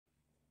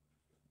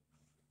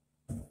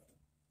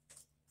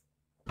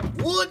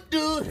What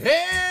the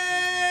hell?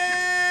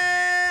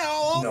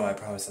 No, I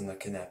promise I'm not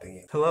kidnapping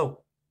you.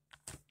 Hello.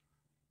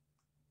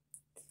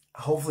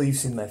 Hopefully you've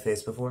seen my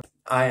face before.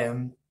 I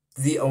am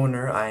the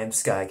owner. I am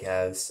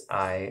Skycaz.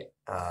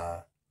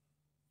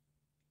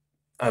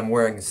 I'm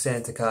wearing a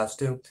Santa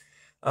costume.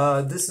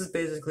 This is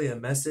basically a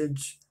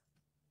message.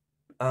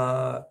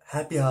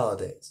 Happy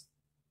holidays.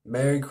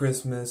 Merry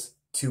Christmas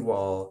to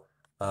all.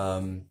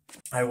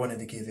 I wanted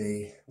to give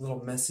a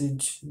little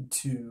message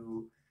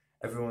to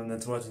everyone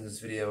that's watching this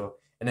video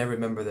and every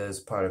member that is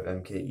part of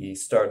MKE,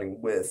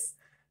 starting with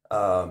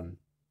the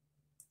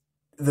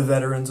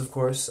veterans, of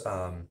course.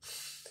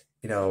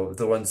 You know,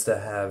 the ones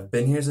that have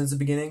been here since the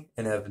beginning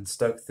and have been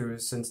stuck through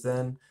since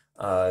then.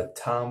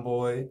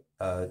 Tomboy,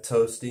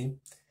 Toasty.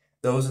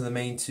 Those are the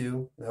main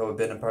two who have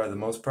been a part of the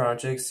most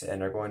projects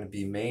and are going to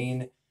be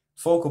main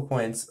focal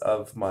points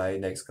of my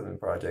next coming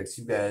projects.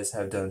 You guys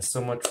have done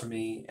so much for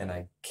me, and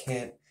I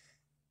can't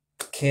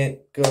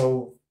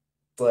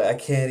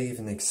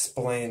even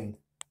explain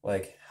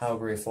like how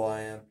grateful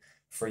I am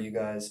for you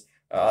guys.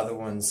 Other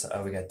ones,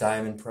 we got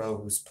Diamond Pro,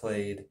 who's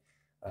played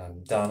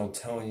Donald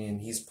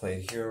Tonian. He's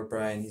played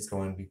Herobrine. He's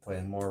going to be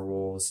playing more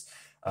roles.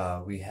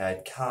 We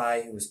had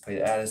Kai, who has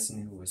played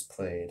Addison, who has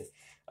played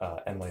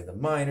Emily the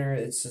Miner.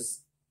 It's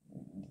just,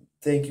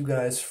 thank you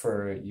guys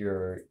for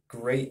your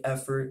great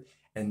effort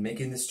and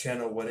making this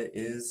channel what it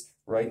is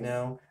right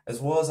now, as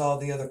well as all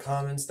the other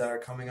comments that are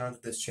coming onto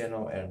this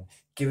channel and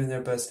giving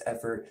their best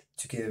effort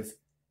to give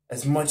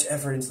as much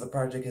effort into the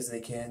project as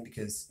they can,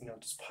 because, you know,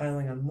 just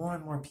piling on more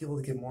and more people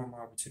to get more and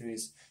more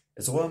opportunities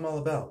is what I'm all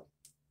about.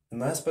 And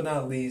last but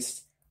not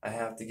least, I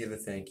have to give a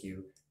thank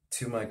you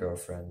to my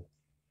girlfriend.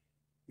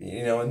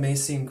 You know, it may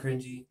seem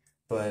cringy,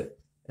 but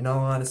in all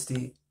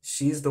honesty,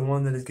 she's the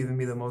one that has given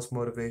me the most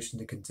motivation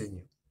to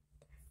continue.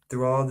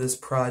 Through all this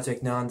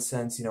project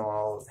nonsense, you know,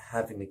 all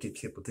having to get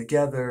people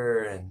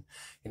together and,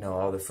 you know,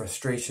 all the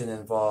frustration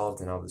involved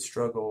and all the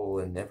struggle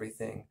and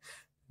everything,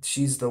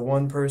 she's the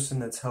one person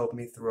that's helped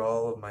me through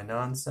all of my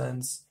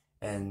nonsense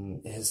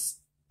and has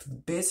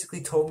basically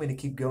told me to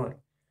keep going.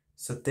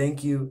 So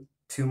thank you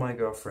to my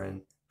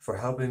girlfriend for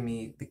helping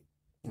me, you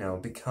know,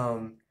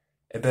 become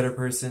a better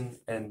person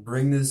and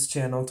bring this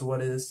channel to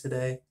what it is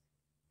today.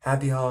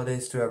 Happy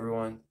holidays to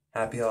everyone.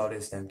 Happy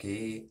holidays to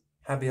MKE.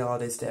 Happy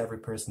holidays to every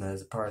person that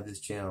is a part of this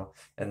channel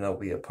and that'll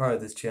be a part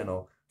of this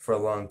channel for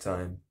a long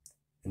time.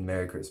 And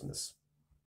Merry Christmas.